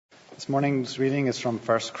This morning's reading is from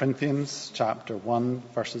 1 Corinthians chapter 1,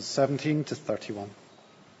 verses 17 to 31.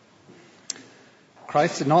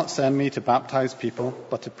 Christ did not send me to baptize people,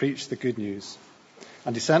 but to preach the good news.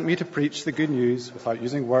 And he sent me to preach the good news without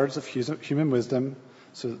using words of human wisdom,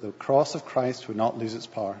 so that the cross of Christ would not lose its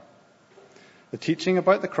power. The teaching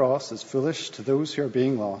about the cross is foolish to those who are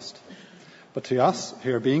being lost. But to us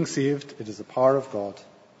who are being saved, it is the power of God.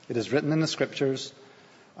 It is written in the Scriptures,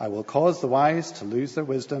 I will cause the wise to lose their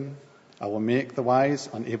wisdom. I will make the wise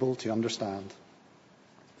unable to understand.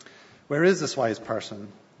 Where is this wise person?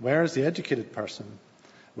 Where is the educated person?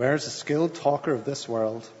 Where is the skilled talker of this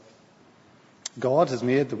world? God has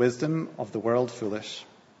made the wisdom of the world foolish.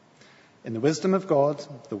 In the wisdom of God,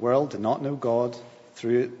 the world did not know God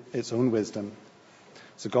through its own wisdom.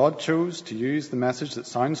 So God chose to use the message that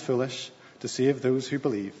sounds foolish to save those who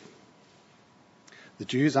believe. The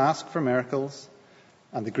Jews ask for miracles,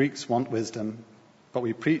 and the Greeks want wisdom, but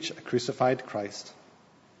we preach a crucified Christ.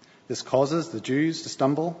 This causes the Jews to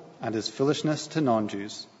stumble and is foolishness to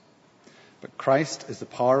non-Jews. But Christ is the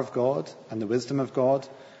power of God and the wisdom of God.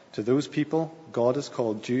 To those people, God has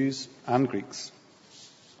called Jews and Greeks.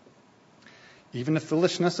 Even the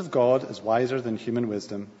foolishness of God is wiser than human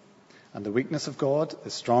wisdom, and the weakness of God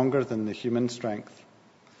is stronger than the human strength.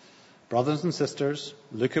 Brothers and sisters,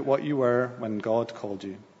 look at what you were when God called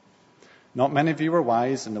you. Not many of you were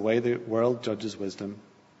wise in the way the world judges wisdom.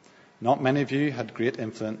 Not many of you had great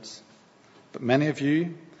influence, but many of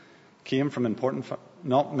you came from important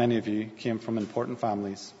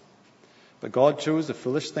families. But God chose the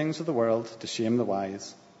foolish things of the world to shame the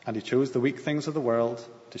wise, and he chose the weak things of the world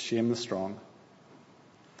to shame the strong.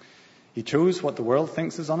 He chose what the world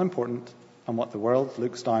thinks is unimportant and what the world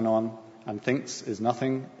looks down on and thinks is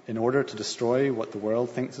nothing in order to destroy what the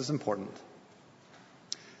world thinks is important.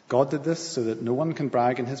 God did this so that no one can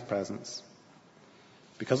brag in his presence.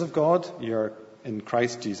 Because of God, you are in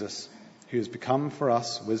Christ Jesus, who has become for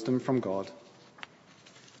us wisdom from God.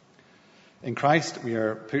 In Christ, we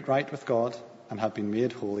are put right with God and have been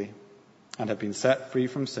made holy and have been set free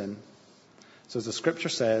from sin. So as the Scripture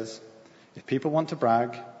says, if people want to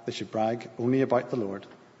brag, they should brag only about the Lord.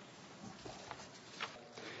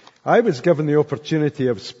 I was given the opportunity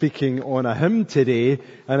of speaking on a hymn today,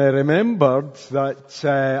 and I remembered that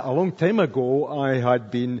a long time ago I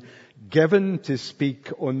had been given to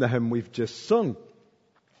speak on the hymn we've just sung.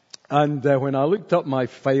 And when I looked up my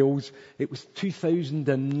files, it was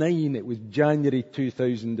 2009. It was January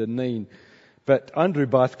 2009. But Andrew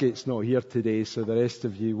Bathgate's not here today, so the rest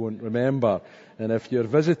of you won't remember. And if you're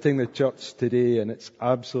visiting the church today, and it's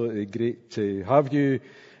absolutely great to have you,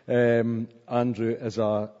 Andrew is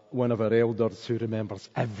one of our elders who remembers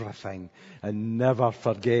everything and never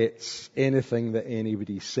forgets anything that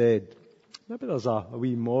anybody said. Maybe there's a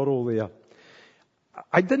wee moral there.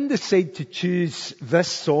 I didn't decide to choose this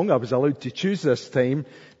song. I was allowed to choose this time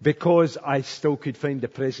because I still could find the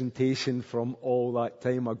presentation from all that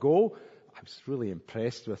time ago. I was really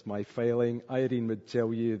impressed with my filing. Irene would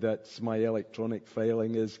tell you that my electronic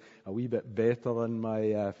filing is a wee bit better than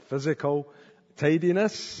my physical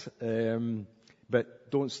tidiness.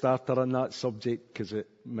 But don't start her on that subject because it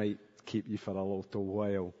might keep you for a little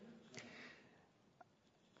while.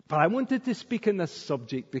 But I wanted to speak on this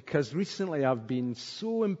subject because recently I've been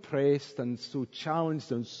so impressed and so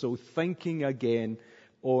challenged and so thinking again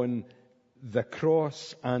on the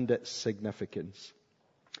cross and its significance.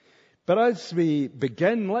 But as we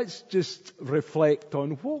begin, let's just reflect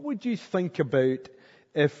on what would you think about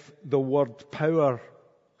if the word power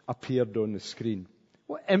appeared on the screen?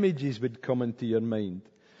 What images would come into your mind?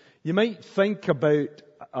 You might think about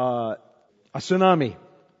a tsunami.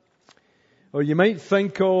 Or you might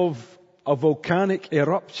think of a volcanic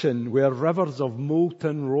eruption where rivers of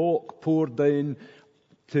molten rock pour down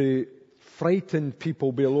to frighten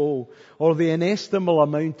people below. Or the inestimable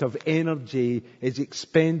amount of energy is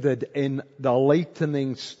expended in the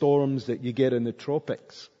lightning storms that you get in the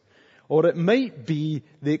tropics. Or it might be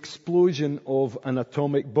the explosion of an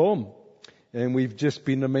atomic bomb. And we've just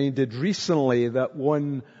been reminded recently that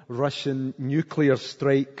one Russian nuclear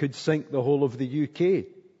strike could sink the whole of the UK.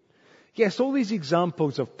 Yes, all these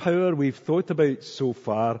examples of power we've thought about so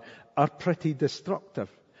far are pretty destructive.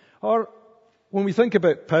 Or when we think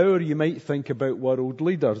about power, you might think about world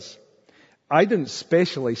leaders. I didn't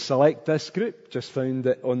specially select this group, just found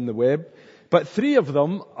it on the web. But 3 of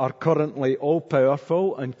them are currently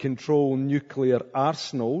all-powerful and control nuclear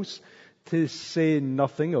arsenals, to say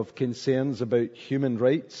nothing of concerns about human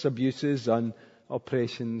rights abuses and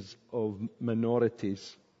oppressions of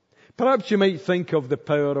minorities. Perhaps you might think of the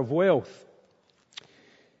power of wealth.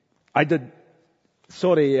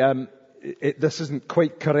 this isn't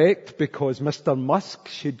quite correct because Mr. Musk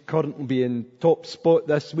should currently be in top spot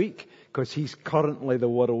this week because he's currently the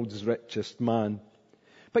world's richest man.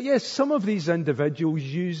 But yes, some of these individuals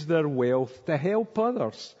use their wealth to help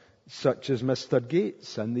others, such as Mr.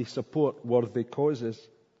 Gates, and they support worthy causes.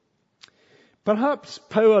 Perhaps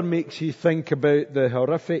power makes you think about the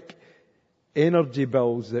horrific energy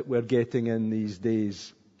bills that we're getting in these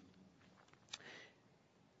days.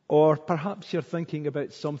 Or perhaps you're thinking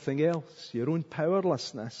about something else, your own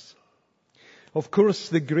powerlessness. Of course,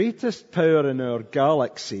 the greatest power in our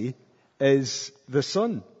galaxy is the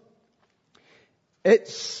sun.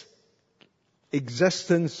 Its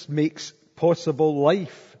existence makes possible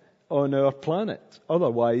life on our planet.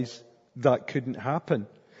 Otherwise, that couldn't happen.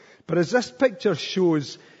 But as this picture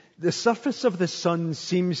shows, the surface of the sun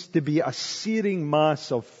seems to be a searing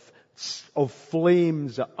mass of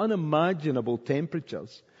flames at unimaginable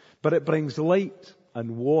temperatures. But it brings light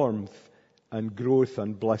and warmth and growth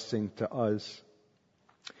and blessing to us.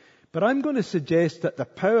 But I'm going to suggest that the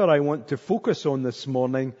power I want to focus on this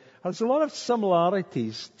morning has a lot of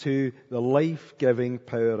similarities to the life-giving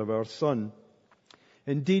power of our sun.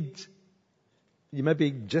 Indeed, you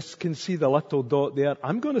maybe just can see the little dot there.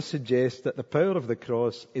 I'm going to suggest that the power of the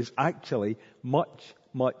cross is actually much,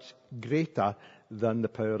 much greater than the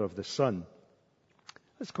power of the sun.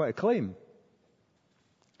 That's quite a claim.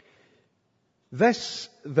 This,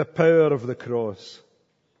 the power of the cross.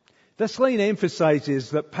 This line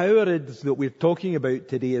emphasizes that power that we're talking about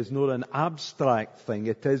today is not an abstract thing.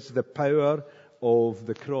 It is the power of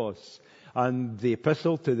the cross. And the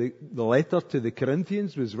epistle to the letter to the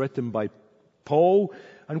Corinthians was written by Paul.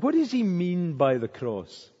 And what does he mean by the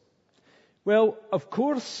cross? Well, of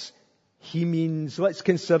course, he means, let's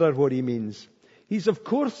consider what he means. He's of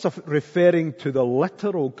course referring to the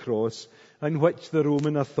literal cross in which the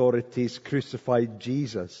Roman authorities crucified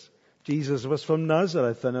Jesus. Jesus was from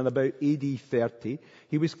Nazareth, and in about AD 30,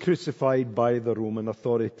 he was crucified by the Roman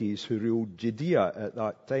authorities who ruled Judea at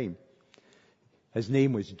that time. His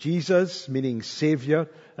name was Jesus, meaning Saviour,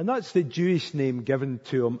 and that's the Jewish name given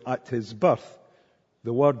to him at his birth.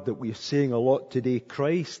 The word that we're saying a lot today,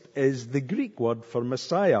 Christ, is the Greek word for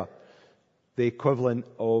Messiah, the equivalent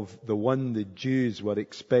of the one the Jews were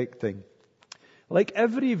expecting. Like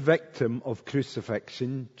every victim of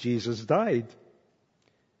crucifixion, Jesus died.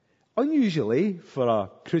 Unusually, for a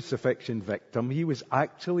crucifixion victim, he was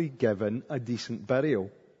actually given a decent burial.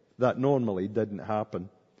 That normally didn't happen.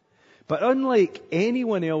 But unlike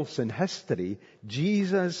anyone else in history,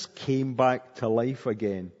 Jesus came back to life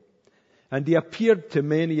again. And he appeared to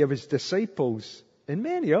many of his disciples and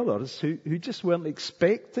many others who just weren't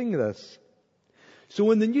expecting this. So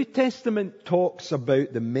when the New Testament talks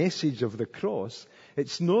about the message of the cross,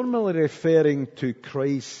 it's normally referring to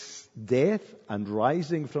Christ's death and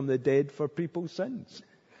rising from the dead for people's sins.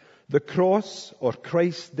 The cross, or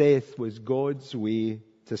Christ's death, was God's way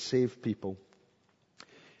to save people.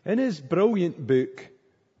 In his brilliant book,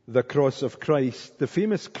 The Cross of Christ, the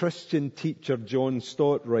famous Christian teacher John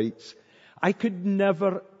Stott writes, "I could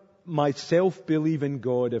never myself believe in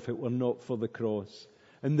God if it were not for the cross.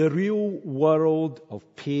 In the real world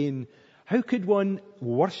of pain, how could one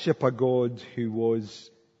worship a God who was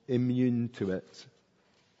immune to it?"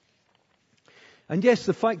 And yes,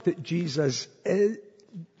 the fact that Jesus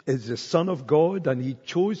is the Son of God and he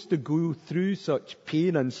chose to go through such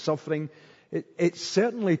pain and suffering, it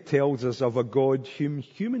certainly tells us of a God whom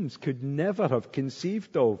humans could never have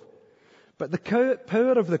conceived of. But the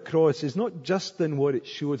power of the cross is not just in what it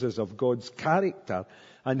shows us of God's character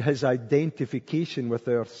and his identification with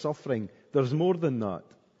our suffering. There's more than that.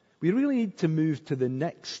 We really need to move to the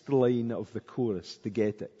next line of the chorus to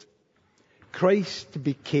get it. Christ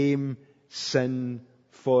became sin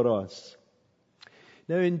for us.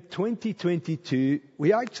 Now in 2022,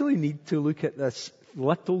 we actually need to look at this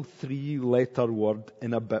little 3-letter word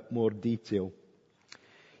in a bit more detail.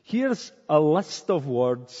 Here's a list of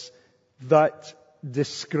words that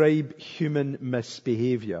describe human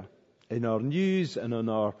misbehavior. In our news and on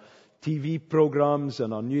our TV programs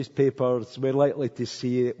and our newspapers, we're likely to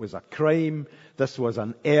see it was a crime, this was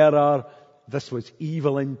an error, this was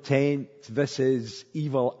evil intent, this is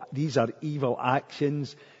evil, these are evil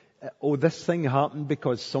actions. Oh, this thing happened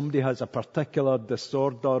because somebody has a particular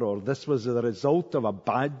disorder, or this was the result of a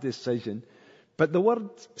bad decision. But the word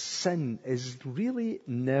sin is really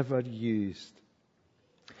never used.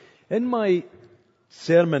 In my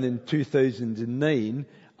sermon in 2009,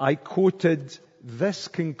 I quoted this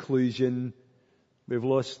conclusion. We've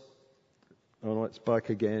lost, oh no, it's back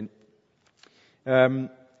again. From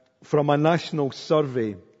a national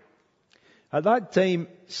survey. At that time,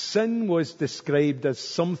 sin was described as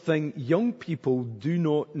something young people do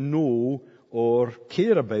not know or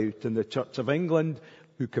care about. And the Church of England,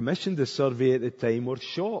 who commissioned the survey at the time, were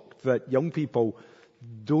shocked that young people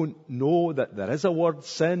don't know that there is a word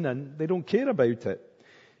sin and they don't care about it.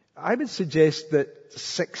 I would suggest that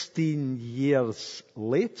 16 years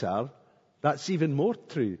later, that's even more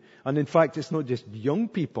true. And in fact, it's not just young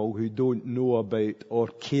people who don't know about or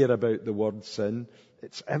care about the word sin.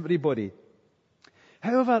 It's everybody.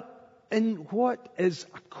 However, in what is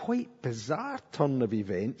a quite bizarre turn of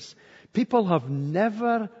events, people have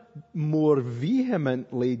never more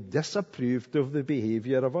vehemently disapproved of the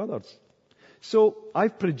behavior of others. So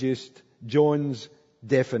I've produced John's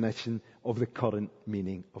definition of the current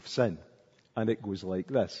meaning of sin. And it goes like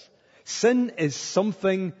this. Sin is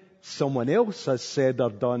something someone else has said or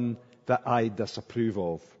done that I disapprove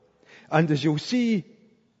of. And as you'll see,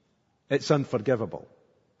 it's unforgivable.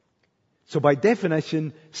 So by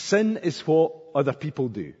definition, sin is what other people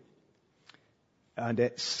do. And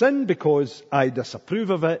it's sin because I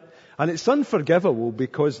disapprove of it. And it's unforgivable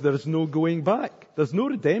because there's no going back. There's no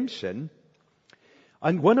redemption.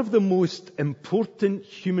 And one of the most important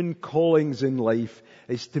human callings in life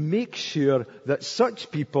is to make sure that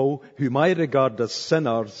such people whom I regard as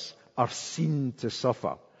sinners are seen to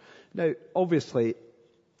suffer. Now, obviously,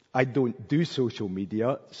 I don't do social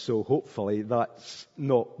media, so hopefully that's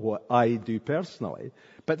not what I do personally.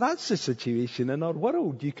 But that's the situation in our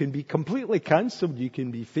world. You can be completely cancelled. You can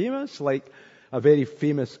be famous, like a very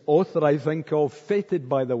famous author I think of, feted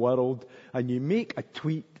by the world, and you make a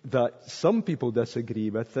tweet that some people disagree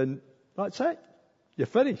with, and that's it. You're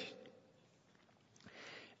finished.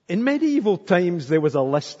 In medieval times, there was a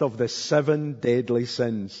list of the 7 deadly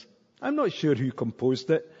sins. I'm not sure who composed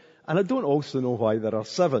it, and I don't also know why there are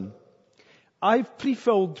 7. I've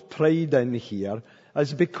pre-filled pride in here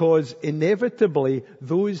as because inevitably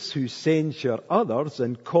those who censure others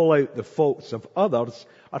and call out the faults of others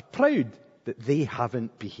are proud that they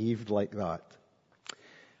haven't behaved like that.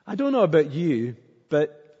 I don't know about you,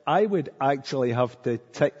 but I would actually have to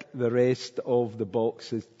tick the rest of the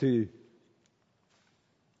boxes too.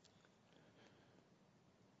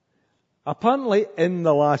 Apparently, in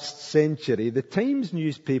the last century, the Times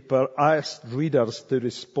newspaper asked readers to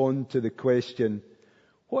respond to the question,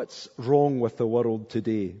 what's wrong with the world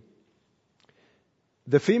today?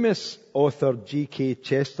 The famous author G.K.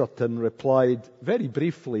 Chesterton replied very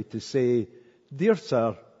briefly to say, "Dear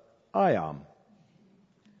sir, I am."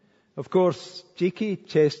 Of course, G.K.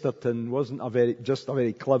 Chesterton wasn't just a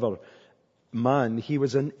very clever man. He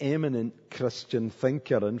was an eminent Christian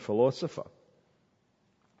thinker and philosopher.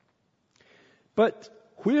 But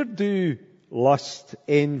where do lust,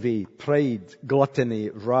 envy, pride, gluttony,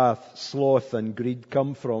 wrath, sloth and greed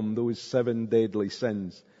come from, those 7 deadly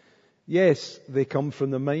sins? Yes, they come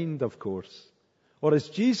from the mind, of course. Or as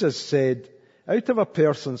Jesus said, out of a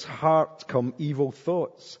person's heart come evil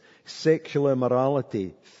thoughts, sexual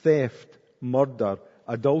immorality, theft, murder,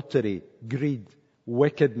 adultery, greed,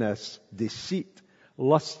 wickedness, deceit,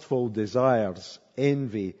 lustful desires,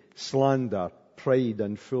 envy, slander, pride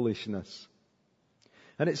and foolishness.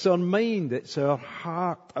 And it's our mind, it's our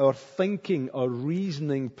heart, our thinking, our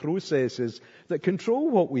reasoning processes that control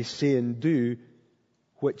what we say and do,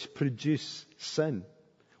 which produce sin.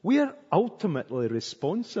 We are ultimately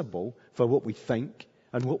responsible for what we think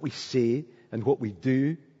and what we say and what we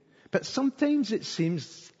do. But sometimes it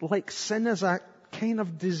seems like sin is a kind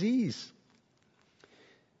of disease.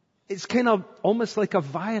 It's kind of almost like a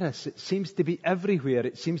virus. It seems to be everywhere.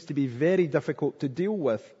 It seems to be very difficult to deal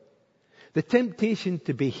with. The temptation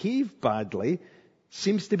to behave badly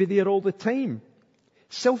seems to be there all the time.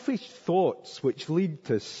 Selfish thoughts which lead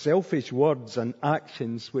to selfish words and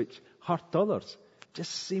actions which hurt others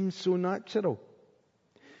just seem so natural.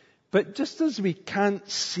 But just as we can't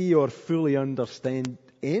see or fully understand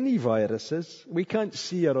any viruses, we can't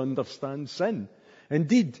see or understand sin.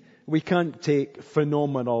 Indeed, we can't take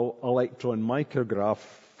phenomenal electron micrograph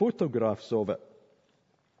photographs of it.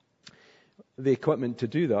 The equipment to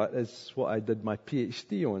do that is what I did my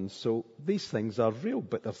PhD on. So these things are real,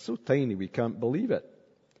 but they're so tiny we can't believe it.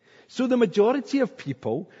 So the majority of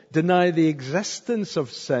people deny the existence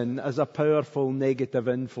of sin as a powerful negative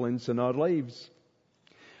influence in our lives.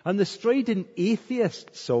 And the strident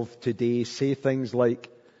atheists of today say things like,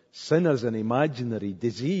 sin is an imaginary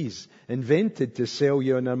disease invented to sell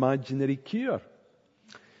you an imaginary cure.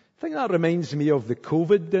 I think that reminds me of the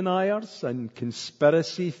COVID deniers and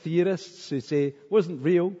conspiracy theorists who say, wasn't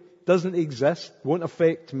real, doesn't exist, won't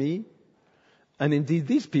affect me. And indeed,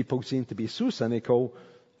 these people seem to be so cynical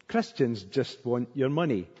Christians just want your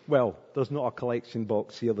money. Well, there's not a collection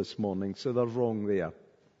box here this morning, so they're wrong there.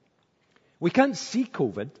 We can't see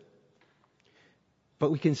COVID,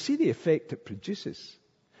 but we can see the effect it produces.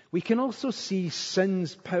 We can also see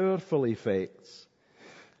sin's powerful effects.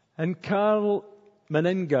 And Carl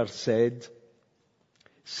Menninger said,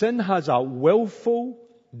 sin has a willful,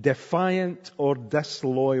 defiant, or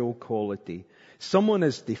disloyal quality. Someone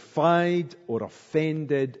is defied or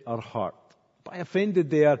offended or hurt. By offended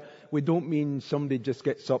there, we don't mean somebody just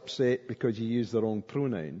gets upset because you use the wrong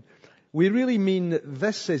pronoun. We really mean that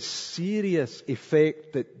this is serious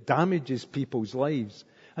effect that damages people's lives.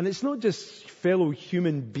 And it's not just fellow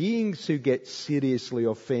human beings who get seriously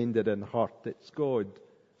offended and hurt. It's God,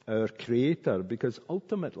 our Creator, because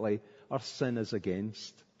ultimately our sin is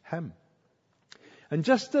against Him. And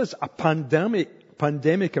just as a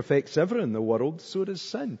pandemic affects everyone in the world, so does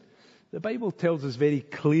sin. The Bible tells us very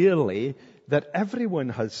clearly that everyone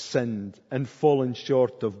has sinned and fallen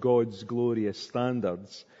short of God's glorious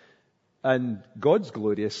standards. And God's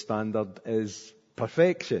glorious standard is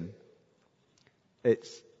perfection.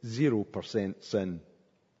 It's 0% sin.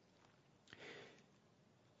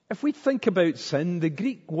 If we think about sin, the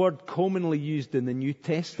Greek word commonly used in the New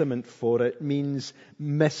Testament for it means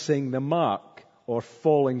missing the mark or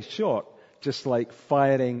falling short, just like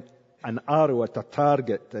firing an arrow at a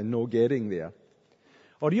target and not getting there.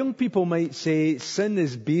 Or young people might say sin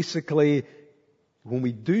is basically when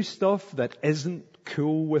we do stuff that isn't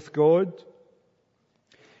cool with God.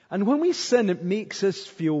 And when we sin, it makes us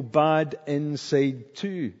feel bad inside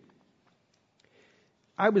too.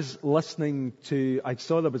 I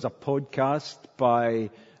saw there was a podcast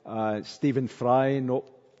by Stephen Fry, not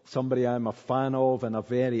somebody I'm a fan of and a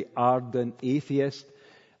very ardent atheist.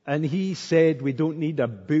 And he said we don't need a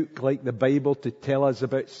book like the Bible to tell us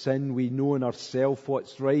about sin. We know in ourselves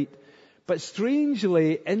what's right. But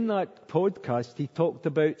strangely, in that podcast, he talked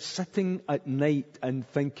about sitting at night and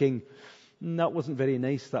thinking, that wasn't very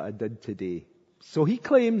nice that I did today. So he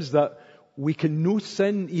claims that we can know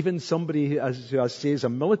sin. Even somebody, as I say, is a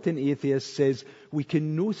militant atheist, says we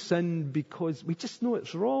can know sin because we just know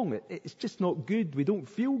it's wrong. It's just not good. We don't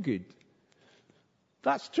feel good.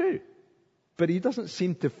 That's true. But he doesn't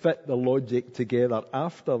seem to fit the logic together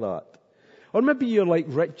after that. Or maybe you're like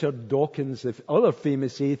Richard Dawkins, the other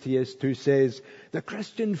famous atheist, who says the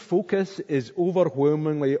Christian focus is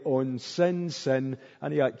overwhelmingly on sin,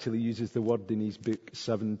 and he actually uses the word in his book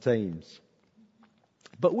 7 times.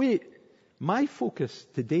 But wait, my focus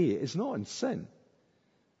today is not on sin.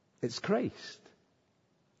 It's Christ.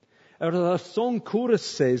 Our song chorus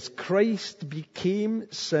says, Christ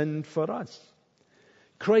became sin for us.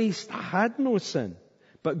 Christ had no sin,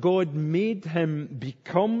 but God made him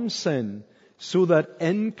become sin so that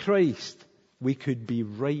in Christ we could be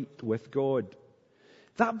right with God.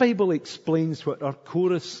 That Bible explains what our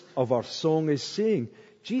chorus of our song is saying.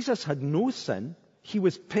 Jesus had no sin. He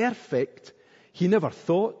was perfect. He never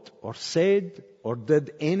thought or said or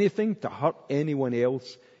did anything to hurt anyone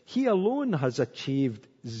else. He alone has achieved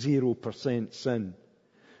 0% sin.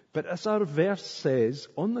 But as our verse says,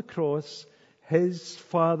 on the cross, his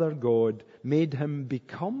Father God made him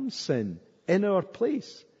become sin in our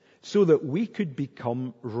place so that we could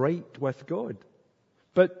become right with God.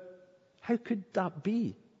 But how could that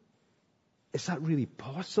be? Is that really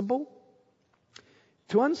possible?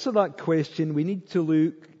 To answer that question, we need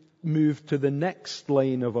to move to the next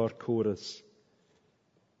line of our chorus.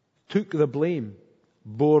 Took the blame,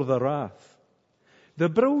 bore the wrath. The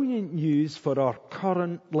brilliant news for our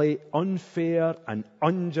currently unfair and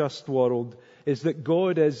unjust world is that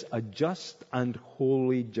God is a just and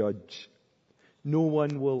holy judge. No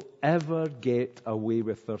one will ever get away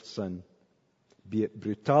with their sin, be it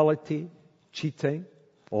brutality, cheating,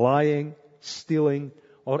 lying, stealing,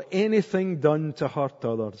 or anything done to hurt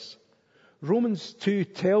others. Romans 2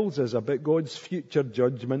 tells us about God's future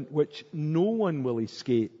judgment, which no one will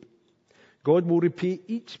escape. God will repay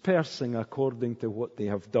each person according to what they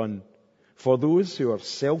have done. For those who are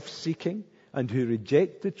self-seeking and who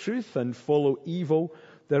reject the truth and follow evil,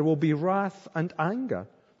 there will be wrath and anger.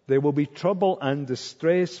 There will be trouble and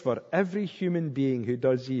distress for every human being who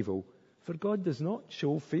does evil, for God does not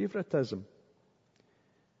show favoritism.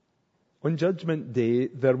 On Judgment Day,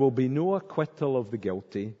 there will be no acquittal of the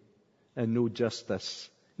guilty and no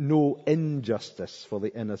injustice for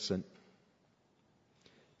the innocent.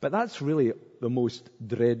 But that's really the most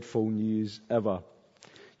dreadful news ever.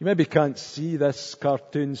 You maybe can't see this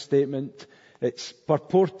cartoon statement. It's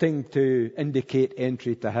purporting to indicate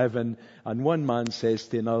entry to heaven, and one man says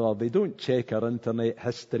to another, they don't check our internet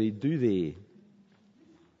history, do they?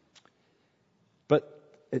 But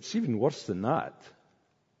it's even worse than that.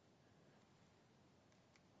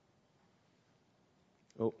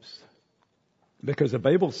 Because the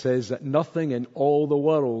Bible says that nothing in all the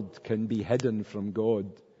world can be hidden from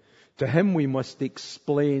God. To him we must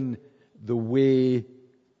explain the way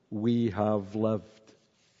we have lived.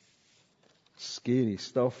 Scary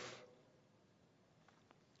stuff.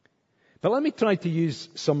 But let me try to use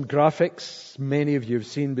some graphics many of you have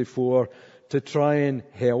seen before to try and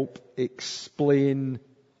help explain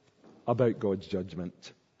about God's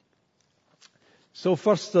judgment. So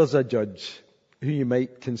first there's a judge who you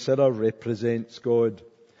might consider represents God.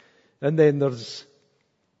 And then there's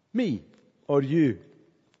me or you.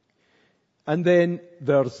 And then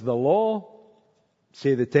there's the law,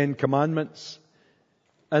 say the 10 Commandments.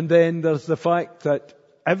 And then there's the fact that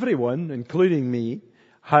everyone, including me,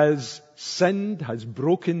 has sinned, has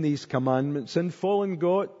broken these commandments and fallen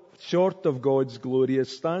short of God's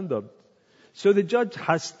glorious standard. So the judge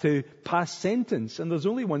has to pass sentence, and there's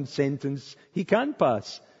only one sentence he can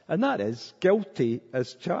pass, and that is guilty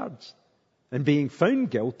as charged. And being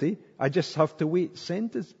found guilty, I just have to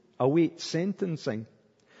await sentencing.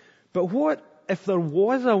 But what if there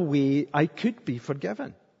was a way I could be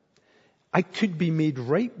forgiven? I could be made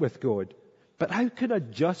right with God. But how could a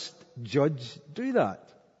just judge do that?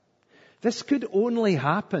 This could only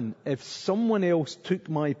happen if someone else took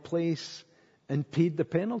my place and paid the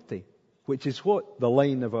penalty, which is what the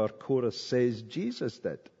line of our chorus says Jesus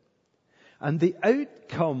did. And the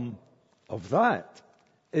outcome of that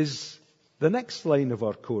is the next line of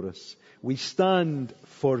our chorus. We stand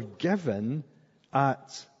forgiven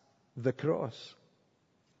at the cross.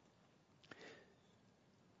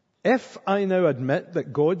 If I now admit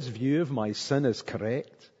that God's view of my sin is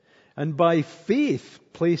correct, and by faith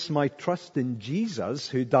place my trust in Jesus,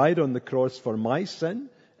 who died on the cross for my sin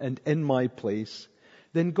and in my place,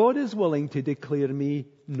 then God is willing to declare me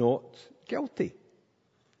not guilty.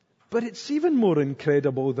 But it's even more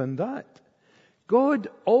incredible than that. God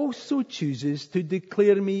also chooses to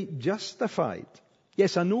declare me justified.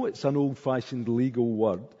 Yes, I know it's an old-fashioned legal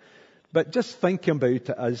word, but just think about it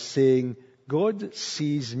as saying, God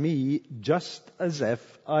sees me just as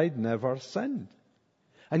if I'd never sinned.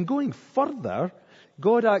 And going further,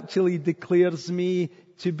 God actually declares me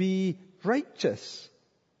to be righteous.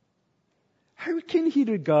 How can he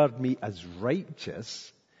regard me as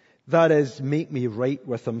righteous? That is, make me right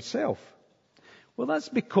with himself. Well, that's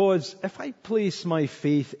because if I place my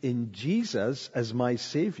faith in Jesus as my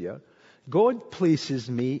Savior, God places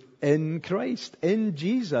me in Christ, in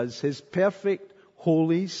Jesus, his perfect,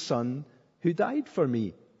 holy Son who died for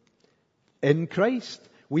me. In Christ,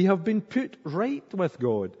 we have been put right with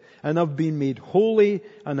God and have been made holy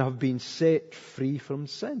and have been set free from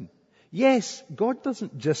sin. Yes, God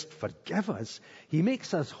doesn't just forgive us. He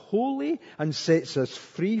makes us holy and sets us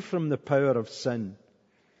free from the power of sin.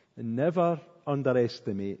 And never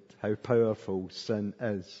underestimate how powerful sin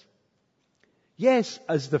is. Yes,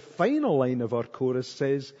 as the final line of our chorus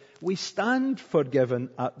says, we stand forgiven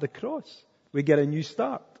at the cross. We get a new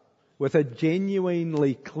start with a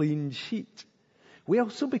genuinely clean sheet. We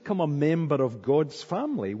also become a member of God's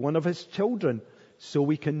family, one of his children, so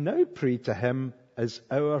we can now pray to him as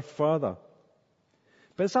our Father.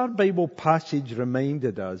 But as our Bible passage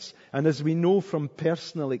reminded us, and as we know from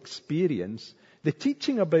personal experience, the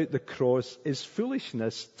teaching about the cross is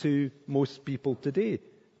foolishness to most people today,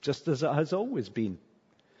 just as it has always been.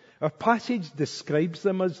 Our passage describes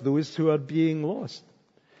them as those who are being lost.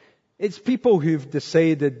 It's people who've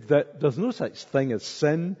decided that there's no such thing as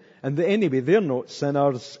sin, and that anyway, they're not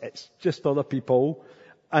sinners, it's just other people,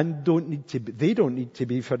 and they don't need to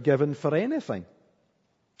be forgiven for anything.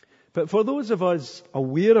 But for those of us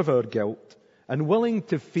aware of our guilt and willing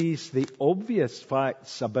to face the obvious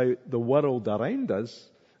facts about the world around us,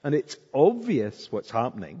 and it's obvious what's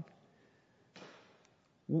happening,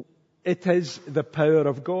 it is the power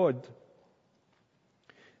of God.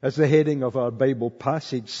 As the heading of our Bible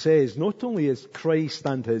passage says, not only is Christ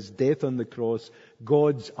and his death on the cross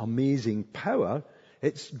God's amazing power,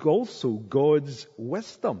 it's also God's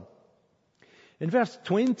wisdom. In verse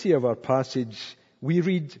 20 of our passage, we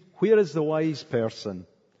read, "Where is the wise person?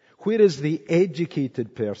 Where is the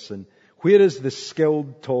educated person? Where is the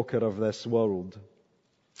skilled talker of this world?"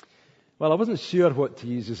 Well, I wasn't sure what to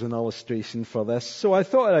use as an illustration for this, so I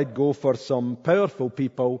thought I'd go for some powerful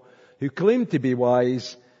people who claim to be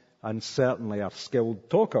wise and certainly are skilled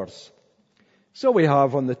talkers. So we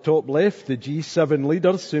have on the top left the G7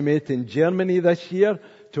 leaders who met in Germany this year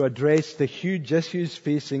to address the huge issues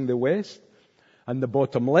facing the West. And the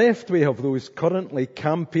bottom left we have those currently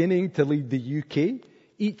campaigning to lead the UK,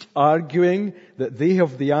 each arguing that they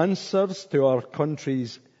have the answers to our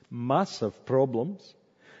country's massive problems.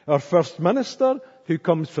 Our First Minister, who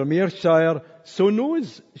comes from Ayrshire, so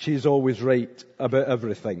knows she's always right about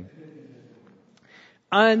everything.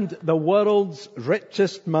 And the world's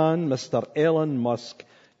richest man, Mr. Elon Musk,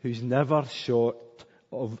 who's never short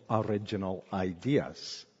of original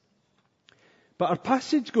ideas. But our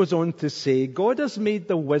passage goes on to say, God has made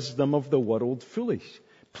the wisdom of the world foolish.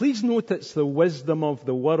 Please note it's the wisdom of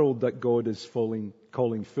the world that God is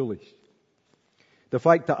calling foolish. The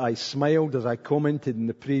fact that I smiled as I commented in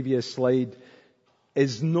the previous slide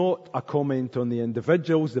is not a comment on the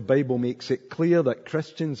individuals. The Bible makes it clear that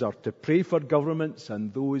Christians are to pray for governments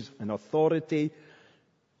and those in authority.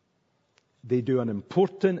 They do an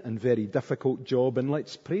important and very difficult job, and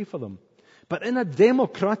let's pray for them. But in a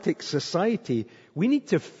democratic society, we need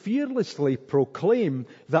to fearlessly proclaim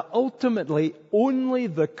that ultimately only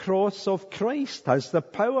the cross of Christ has the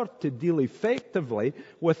power to deal effectively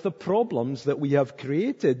with the problems that we have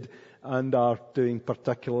created and are doing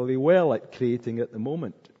particularly well at creating at the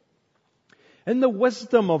moment. In the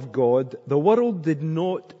wisdom of God, the world did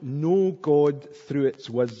not know God through its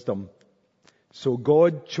wisdom. So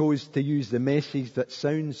God chose to use the message that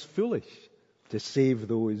sounds foolish to save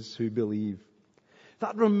those who believe.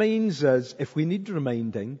 That reminds us, if we need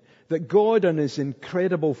reminding, that God and His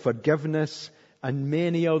incredible forgiveness and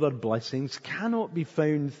many other blessings cannot be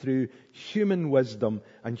found through human wisdom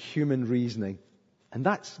and human reasoning. And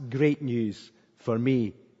that's great news for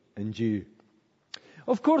me and you.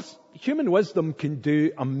 Of course, human wisdom can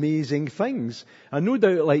do amazing things. And no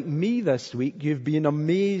doubt, like me this week, you've been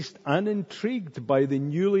amazed and intrigued by the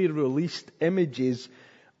newly released images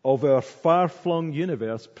of our far-flung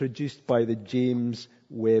universe produced by the James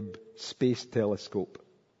Webb Space Telescope.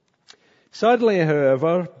 Sadly,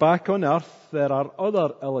 however, back on Earth, there are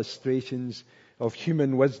other illustrations of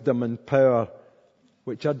human wisdom and power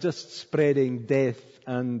which are just spreading death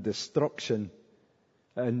and destruction,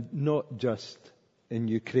 and not just in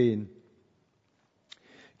Ukraine.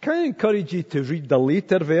 Can I encourage you to read the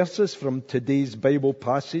later verses from today's Bible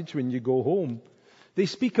passage when you go home? They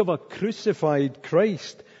speak of a crucified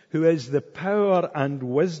Christ who is the power and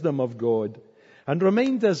wisdom of God, and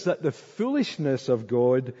remind us that the foolishness of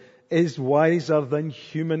God is wiser than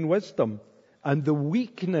human wisdom, and the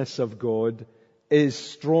weakness of God is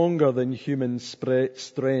stronger than human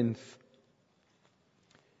strength.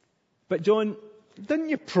 But John, didn't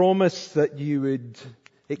you promise that you would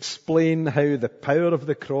explain how the power of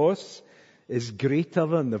the cross is greater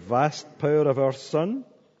than the vast power of our sun?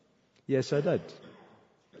 Yes, I did.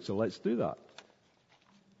 So let's do that.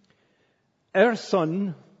 Our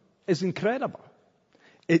sun is incredible.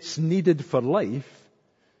 It's needed for life.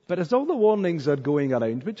 But as all the warnings are going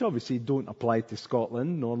around, which obviously don't apply to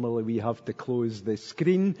Scotland, normally we have to close the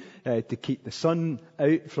screen to keep the sun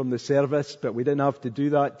out from the service, but we didn't have to do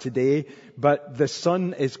that today. But the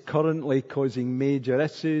sun is currently causing major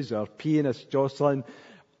issues. Our pianist Jocelyn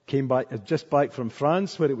came just back from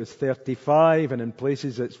France where it was 35, and in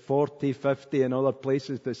places it's 40, 50, and other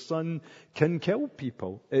places the sun can kill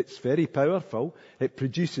people. It's very powerful. It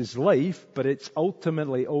produces life, but it's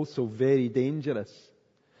ultimately also very dangerous.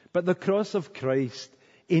 But the cross of Christ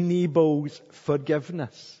enables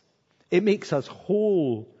forgiveness. It makes us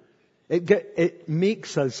whole. It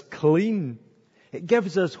makes us clean. It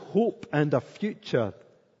gives us hope and a future.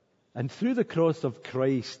 And through the cross of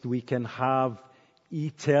Christ, we can have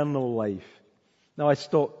eternal life. Now, I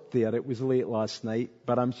stopped there. It was late last night,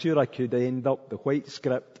 but I'm sure I could end up the white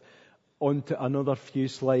script onto another few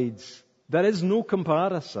slides. There is no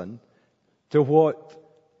comparison to what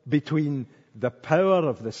between the power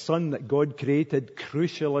of the Son that God created,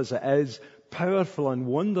 crucial as it is, powerful and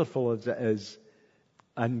wonderful as it is,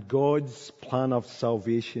 and God's plan of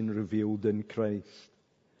salvation revealed in Christ.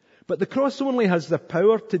 But the cross only has the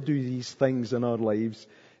power to do these things in our lives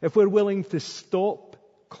if we're willing to stop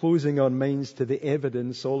closing our minds to the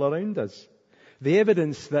evidence all around us. The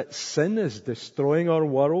evidence that sin is destroying our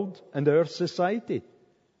world and our society.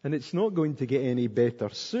 And it's not going to get any better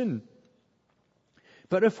soon.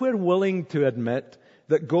 But if we're willing to admit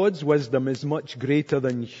that God's wisdom is much greater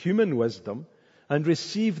than human wisdom and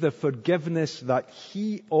receive the forgiveness that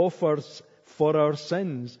He offers for our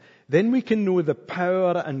sins, then we can know the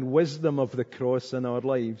power and wisdom of the cross in our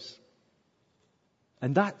lives.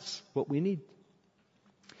 And that's what we need.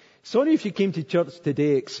 Sorry if you came to church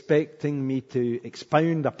today expecting me to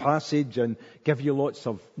expound a passage and give you lots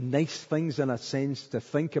of nice things in a sense to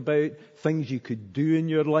think about, things you could do in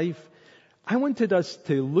your life. I wanted us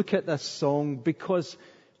to look at this song because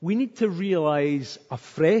we need to realize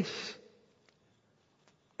afresh,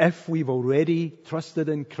 if we've already trusted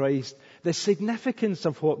in Christ, the significance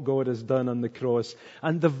of what God has done on the cross,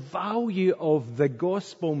 and the value of the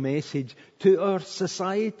gospel message to our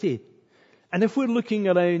society. And if we're looking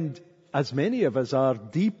around, as many of us are,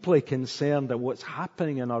 deeply concerned at what's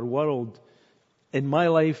happening in our world, in my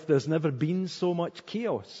life there's never been so much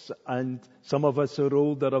chaos, and some of us are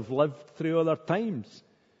older have lived through other times.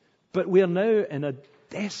 But we are now in a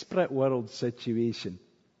desperate world situation.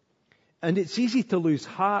 And it's easy to lose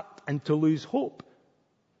heart and to lose hope,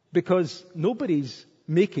 because nobody's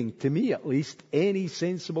making, to me at least, any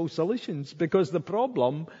sensible solutions. Because the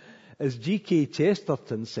problem, as G.K.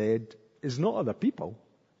 Chesterton said, is not other people.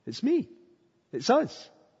 It's me. It's us.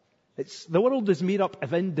 The world is made up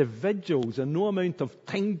of individuals, and no amount of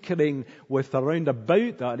tinkering with around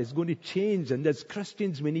about that is going to change. And as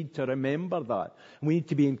Christians, we need to remember that. We need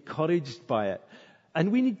to be encouraged by it.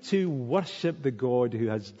 And we need to worship the God who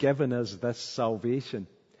has given us this salvation.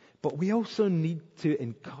 But we also need to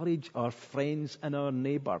encourage our friends and our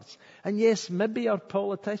neighbours. And yes, maybe our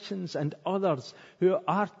politicians and others who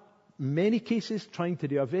are, in many cases, trying to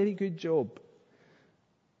do a very good job.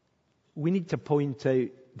 We need to point out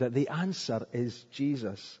that the answer is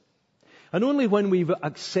Jesus. And only when we've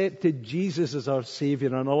accepted Jesus as our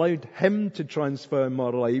Saviour and allowed Him to transform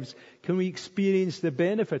our lives can we experience the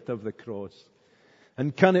benefit of the cross.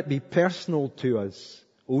 And can it be personal to us?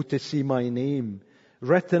 Oh, to see my name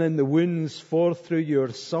written in the wounds, for through your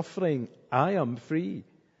suffering I am free.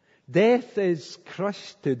 Death is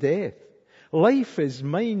crushed to death. Life is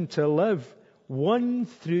mine to live, won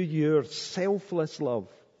through your selfless love.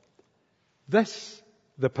 This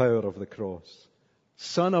the power of the cross.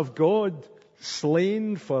 Son of God,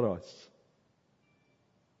 slain for us.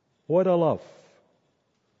 What a love.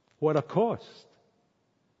 What a cost.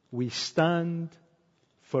 We stand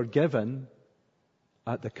forgiven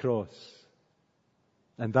at the cross.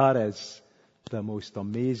 And that is the most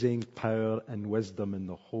amazing power and wisdom in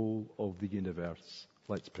the whole of the universe.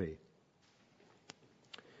 Let's pray.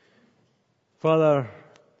 Father,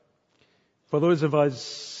 for those of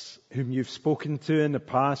us whom you've spoken to in the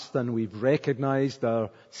past, and we've recognized our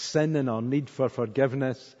sin and our need for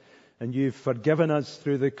forgiveness, and you've forgiven us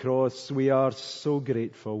through the cross, we are so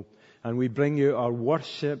grateful. And we bring you our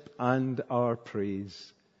worship and our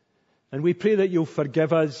praise. And we pray that you'll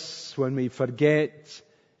forgive us when we forget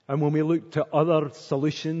and when we look to other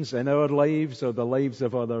solutions in our lives or the lives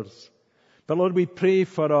of others. But Lord, we pray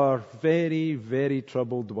for our very, very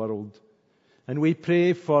troubled world. And we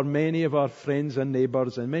pray for many of our friends and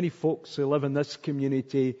neighbours and many folks who live in this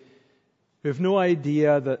community who have no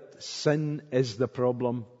idea that sin is the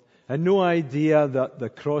problem and no idea that the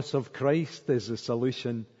cross of Christ is the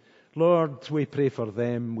solution. Lord, we pray for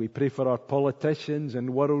them. We pray for our politicians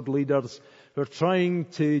and world leaders who are trying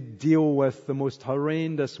to deal with the most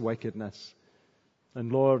horrendous wickedness.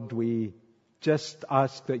 And Lord, we just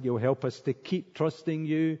ask that you'll help us to keep trusting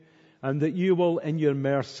you, and that you will, in your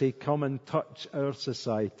mercy, come and touch our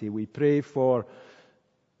society. We pray for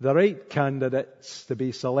the right candidates to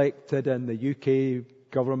be selected in the UK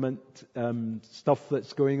government stuff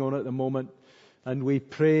that's going on at the moment. And we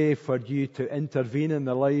pray for you to intervene in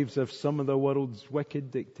the lives of some of the world's wicked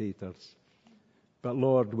dictators. But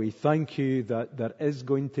Lord, we thank you that there is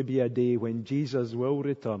going to be a day when Jesus will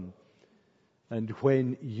return, and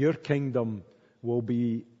when your kingdom will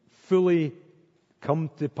be fully come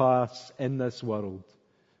to pass in this world,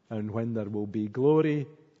 and when there will be glory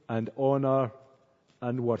and honor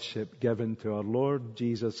and worship given to our Lord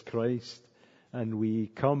Jesus Christ. And we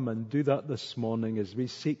come and do that this morning as we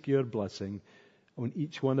seek your blessing on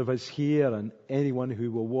each one of us here and anyone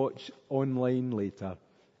who will watch online later.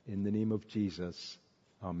 In the name of Jesus,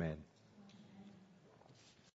 amen.